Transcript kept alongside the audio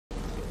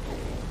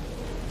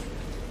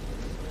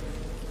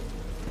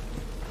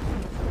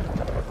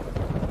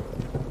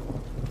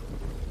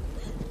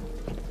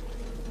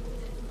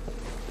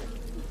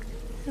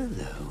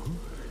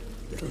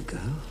little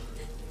girl.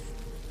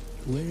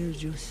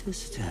 Where's your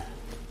sister?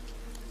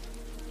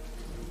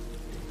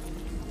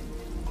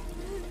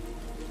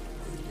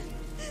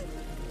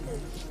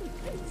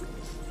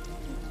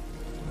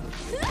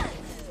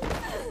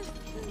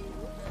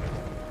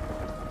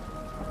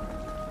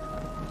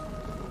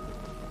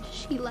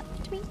 She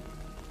left me.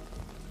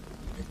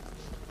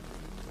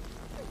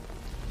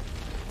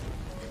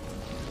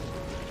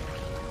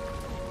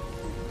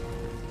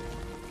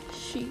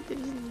 She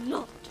is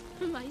not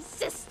my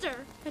sister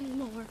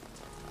anymore.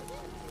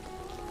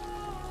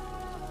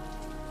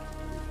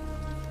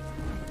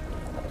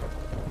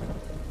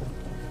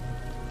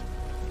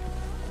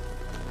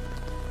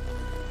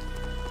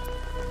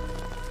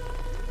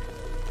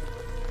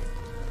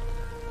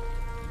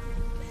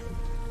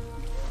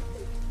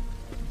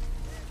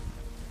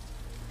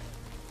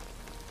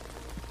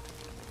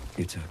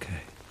 It's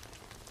okay.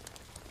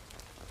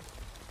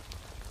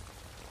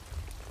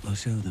 We'll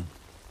show them.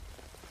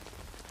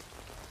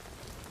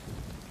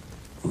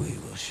 We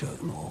will show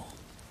them all.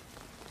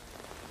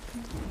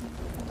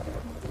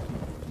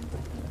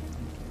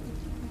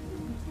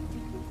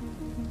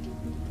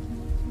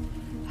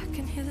 I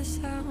can hear the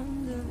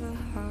sound of a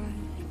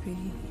heartbeat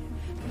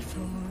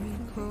before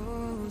it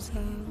goes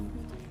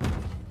out.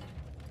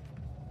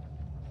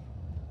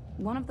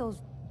 One of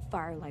those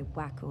firelight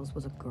wackos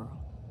was a girl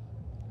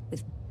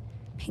with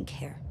pink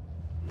hair.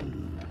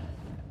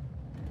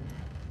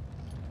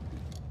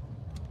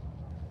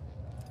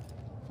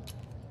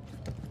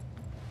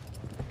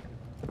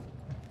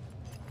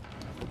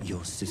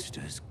 Your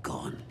sister's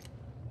gone.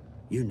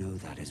 You know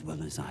that as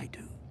well as I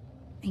do.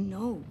 I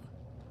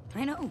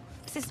know.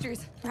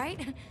 Sisters,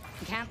 right?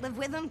 Can't live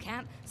with them,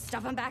 can't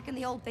stuff them back in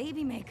the old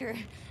baby maker.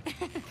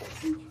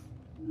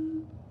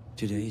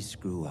 Today's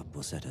screw-up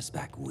will set us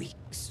back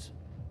weeks.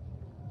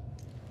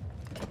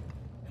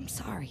 I'm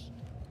sorry.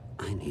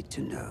 I need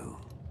to know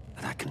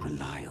that I can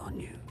rely on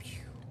you.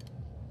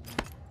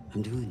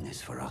 I'm doing this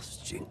for us,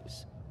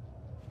 Jinx.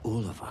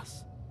 All of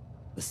us.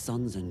 The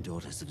sons and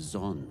daughters of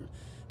Zon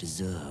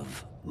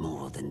deserve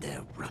more than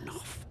their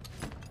runoff.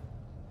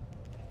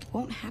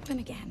 Won't happen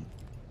again.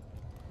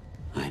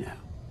 I know.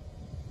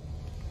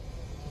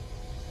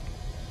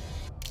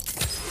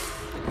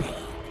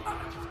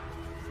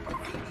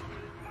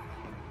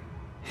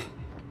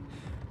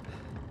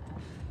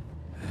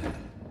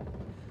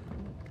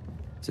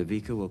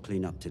 Silco will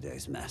clean up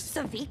today's mess.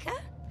 Silco?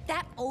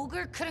 That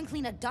ogre couldn't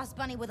clean a dust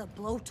bunny with a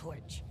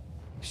blowtorch.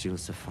 She'll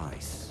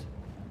suffice.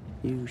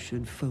 You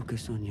should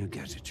focus on your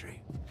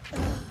gadgetry.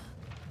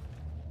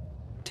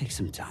 Take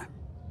some time.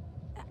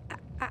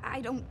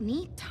 I don't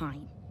need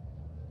time.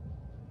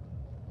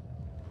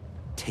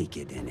 Take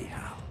it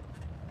anyhow.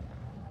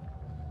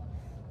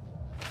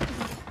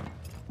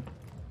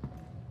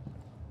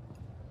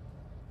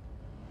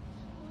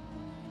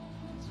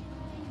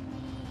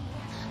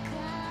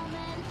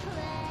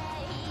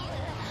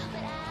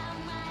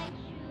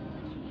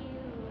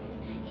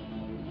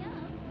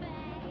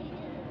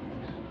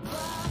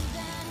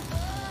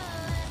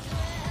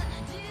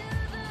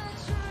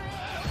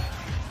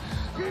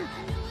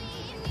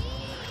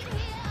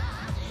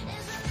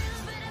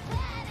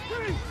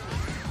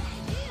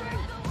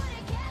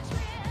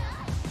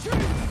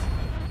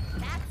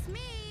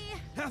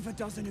 Half a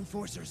dozen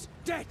enforcers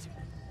dead!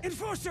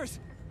 Enforcers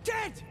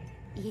dead!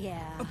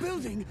 Yeah. A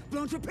building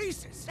blown to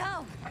pieces!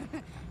 Oh,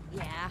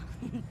 yeah.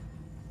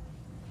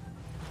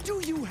 Do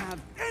you have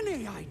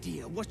any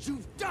idea what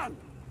you've done?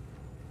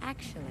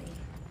 Actually,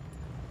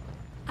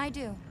 I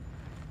do.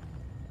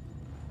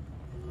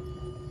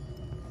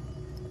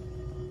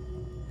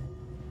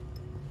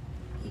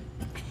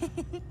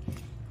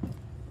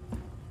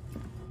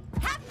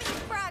 Happy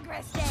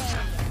Progress Day!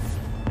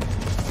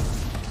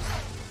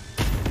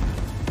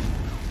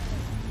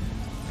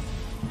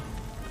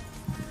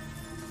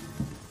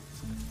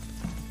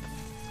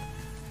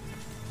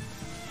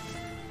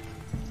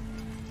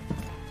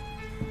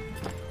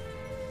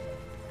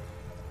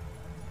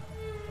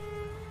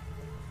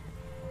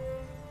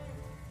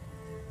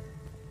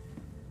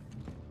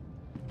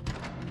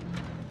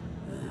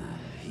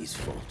 He's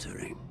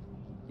faltering.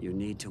 You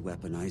need to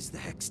weaponize the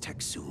Hex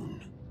tech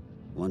soon.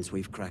 Once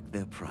we've cracked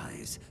their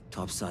prize,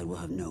 Topside will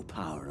have no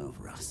power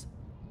over us.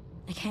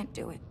 I can't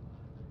do it.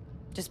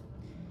 Just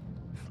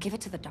give it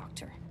to the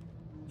doctor.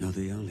 You're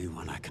the only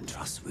one I can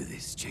trust with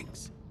this,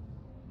 Jinx.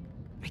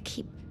 I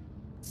keep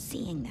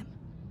seeing them.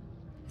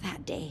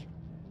 That day.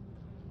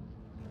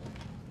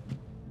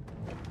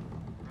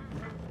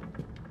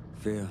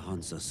 Fear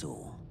haunts us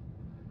all,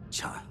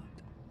 child.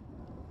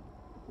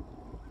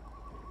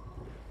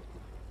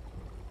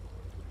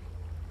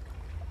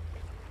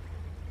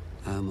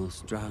 I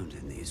almost drowned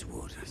in these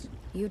waters.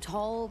 You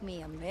told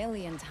me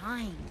 1,000,000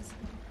 times.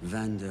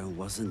 Vander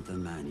wasn't the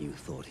man you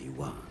thought he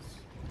was.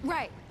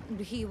 Right.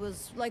 He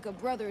was like a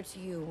brother to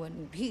you,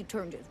 and he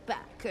turned his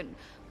back, and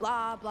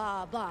blah,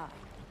 blah, blah.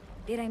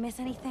 Did I miss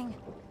anything?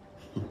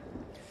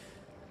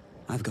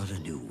 I've got a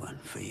new one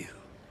for you.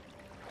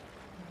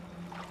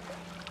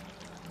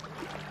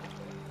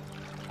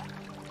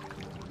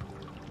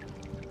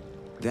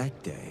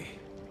 That day,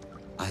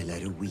 I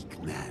let a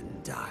weak man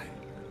die.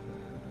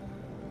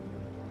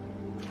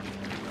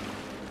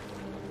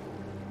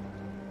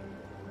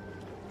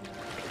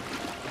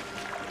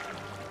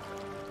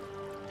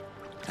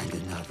 And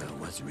another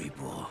was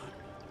reborn.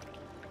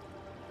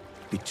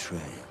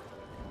 Betrayal.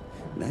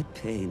 That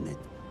pain that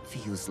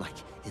feels like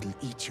it'll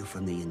eat you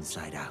from the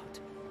inside out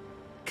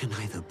can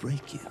either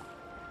break you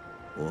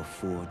or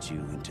forge you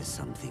into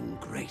something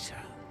greater.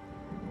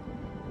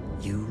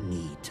 You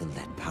need to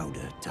let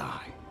powder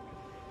die,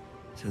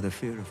 so the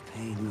fear of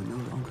pain will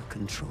no longer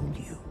control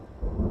you.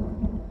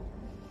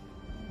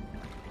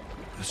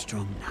 You're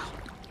strong now,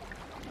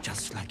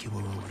 just like you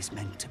were always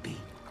meant to be.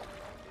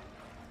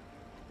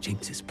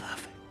 Jinx is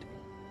perfect.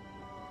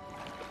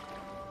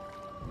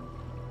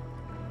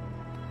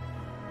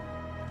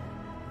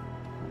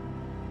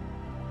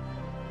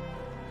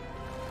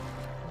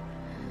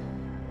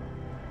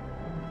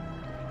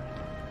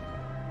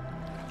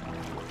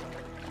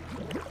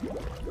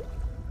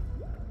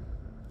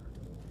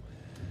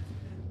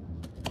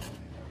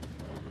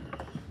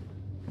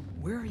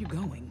 Where are you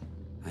going?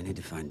 I need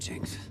to find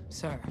Jinx.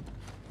 Sir,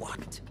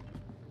 What?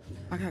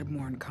 I got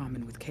more in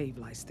common with cave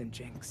lice than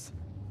Jinx.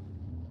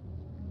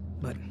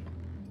 But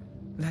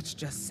let's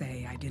just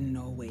say I didn't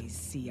always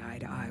see eye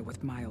to eye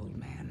with my old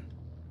man.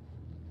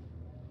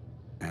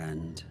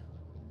 And?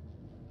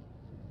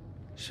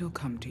 She'll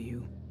come to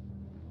you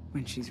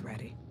when she's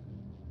ready.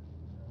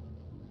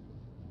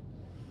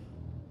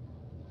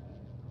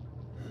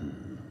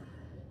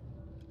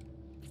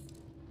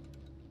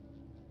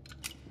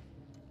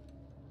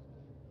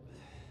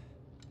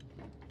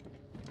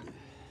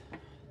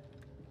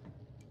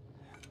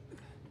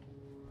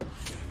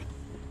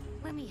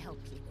 Let me help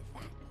you with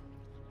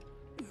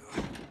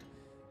that.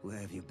 Where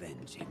have you been,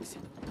 Jinx?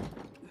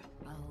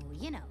 Oh,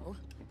 you know,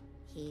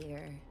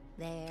 here,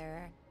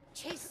 there,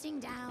 chasing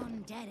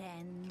down dead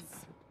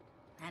ends.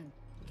 And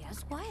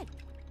guess what?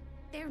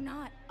 They're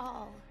not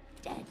all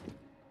dead.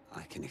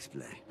 I can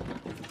explain.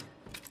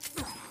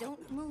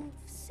 Don't move,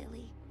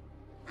 silly.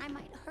 I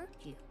might hurt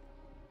you.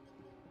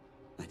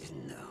 I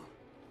didn't know.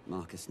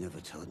 Marcus never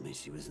told me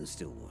she was in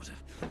Stillwater.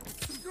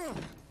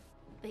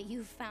 But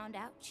you found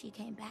out she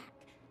came back.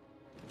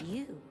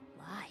 You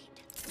lied.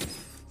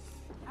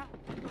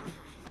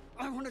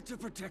 I wanted to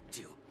protect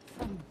you.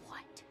 From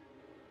what?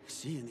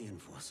 She and the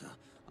Enforcer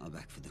are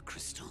back for the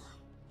crystal.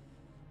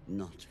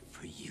 Not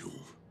for you.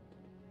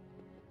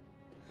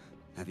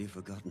 Have you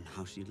forgotten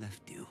how she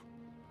left you?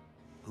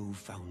 Who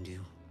found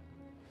you?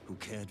 Who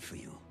cared for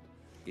you?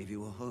 Gave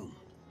you a home?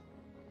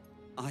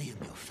 I am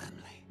your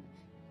family.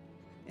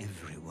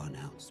 Everyone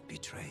else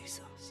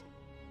betrays us.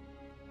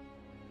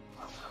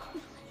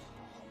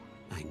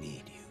 I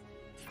need you.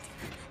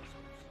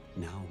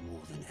 Now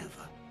more than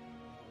ever.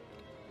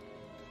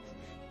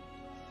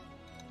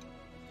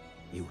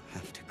 You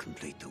have to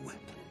complete the weapon.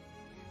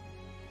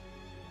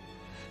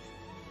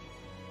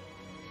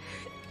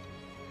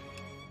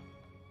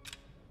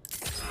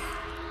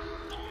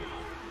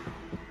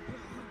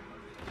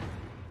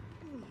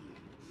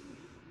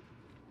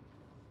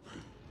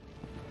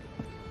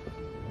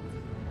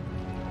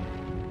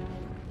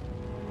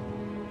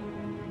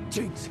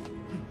 Jinx!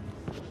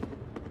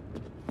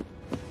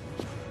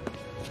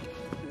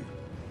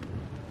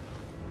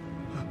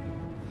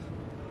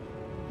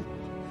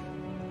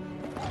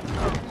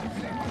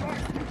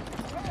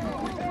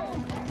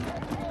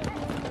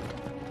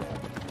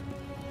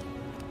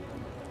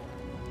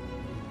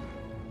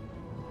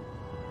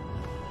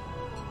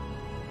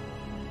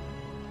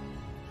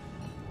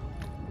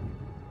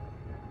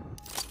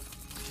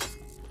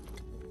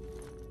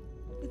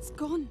 It's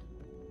gone.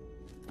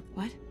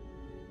 What?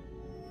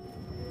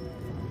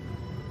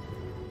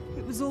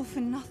 It was all for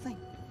nothing.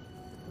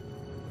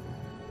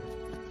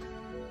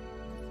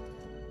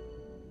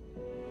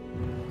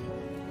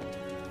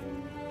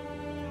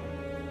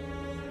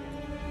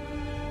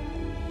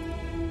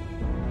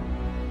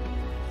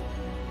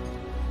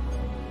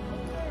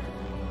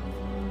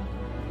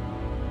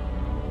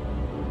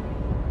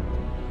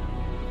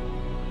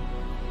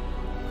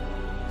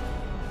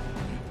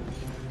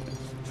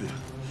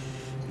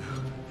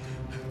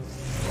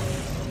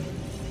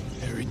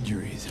 Her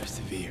injuries are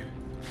severe.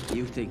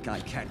 You think I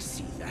can't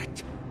see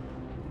that?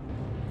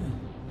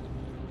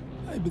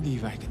 I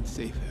believe I can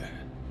save her,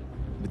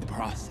 but the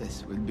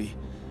process would be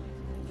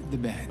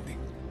demanding.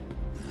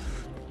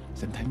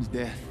 Sometimes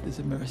death is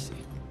a mercy.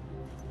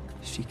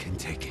 She can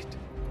take it.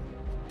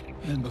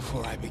 And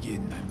before I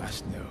begin, I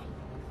must know.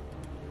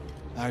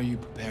 Are you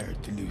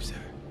prepared to lose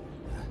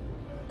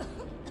her?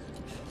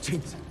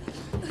 Jinx!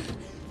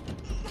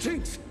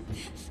 Jinx!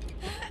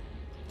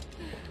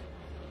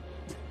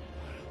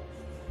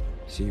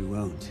 She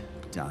won't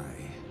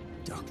die,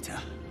 Doctor.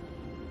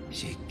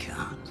 She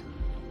can't.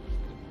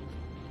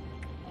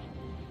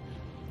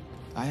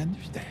 I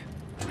understand.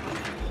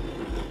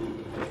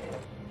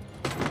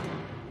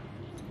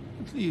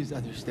 Please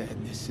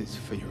understand this is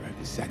for your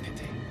own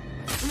sanity.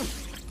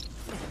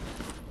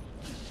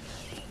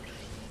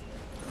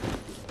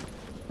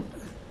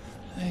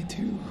 I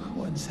too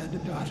once had a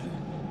daughter.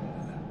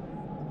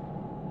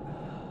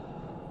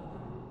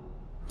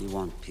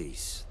 want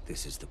peace,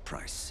 this is the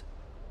price.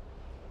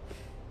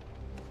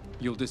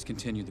 You'll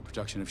discontinue the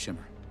production of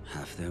Shimmer.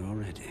 Have there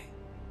already?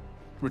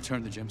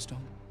 Return the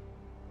gemstone.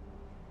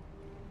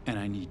 And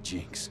I need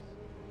Jinx.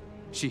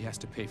 She has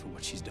to pay for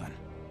what she's done.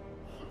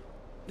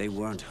 They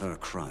weren't her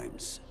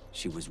crimes.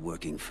 She was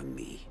working for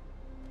me.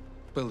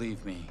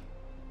 Believe me,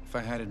 if I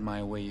had it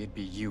my way, it'd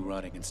be you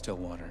rotting in still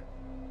water.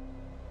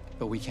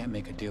 But we can't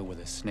make a deal with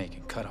a snake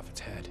and cut off its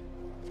head.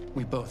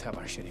 We both have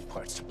our shitty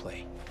parts to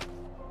play.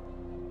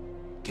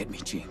 Get me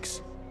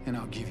Jinx, and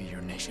I'll give you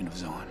your nation of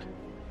Zon.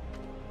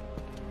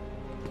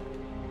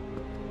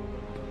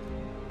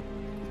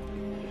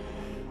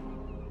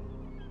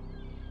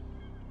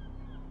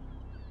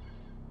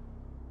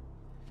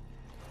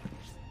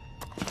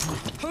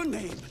 Her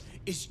name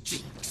is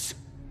Jinx.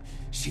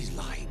 She's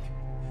lying.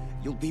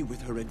 You'll be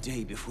with her a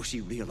day before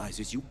she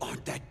realizes you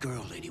aren't that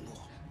girl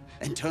anymore,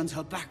 and turns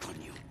her back on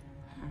you.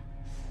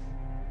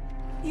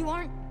 You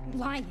aren't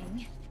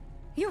lying.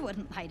 You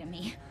wouldn't lie to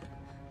me.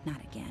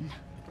 Not again.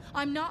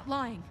 I'm not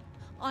lying.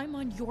 I'm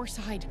on your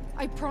side.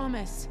 I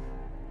promise.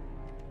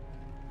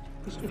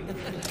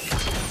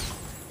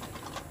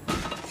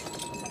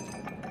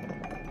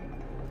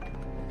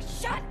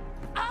 Shut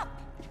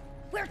up!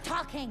 We're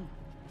talking.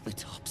 The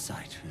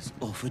Topsiders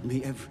offered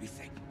me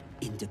everything.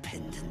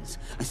 Independence,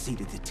 a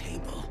seat at the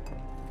table.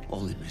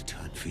 All in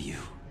return for you.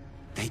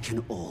 They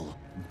can all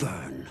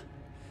burn.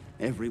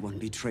 Everyone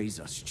betrays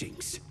us,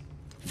 Jinx.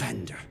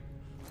 Vander.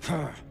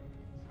 Her.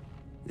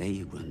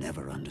 They will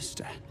never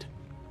understand.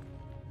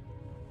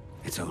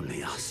 It's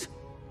only us.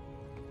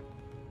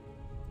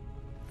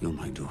 You're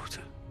my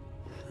daughter.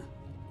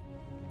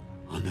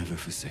 I'll never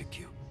forsake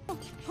you. Oh,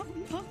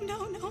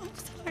 no, I'm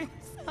sorry.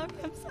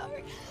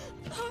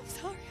 I'm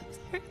sorry.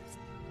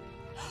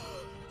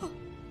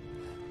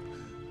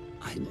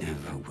 I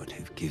never would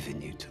have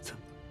given you to them.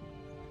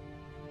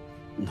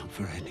 Not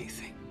for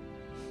anything.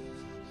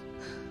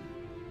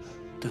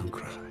 Don't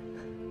cry.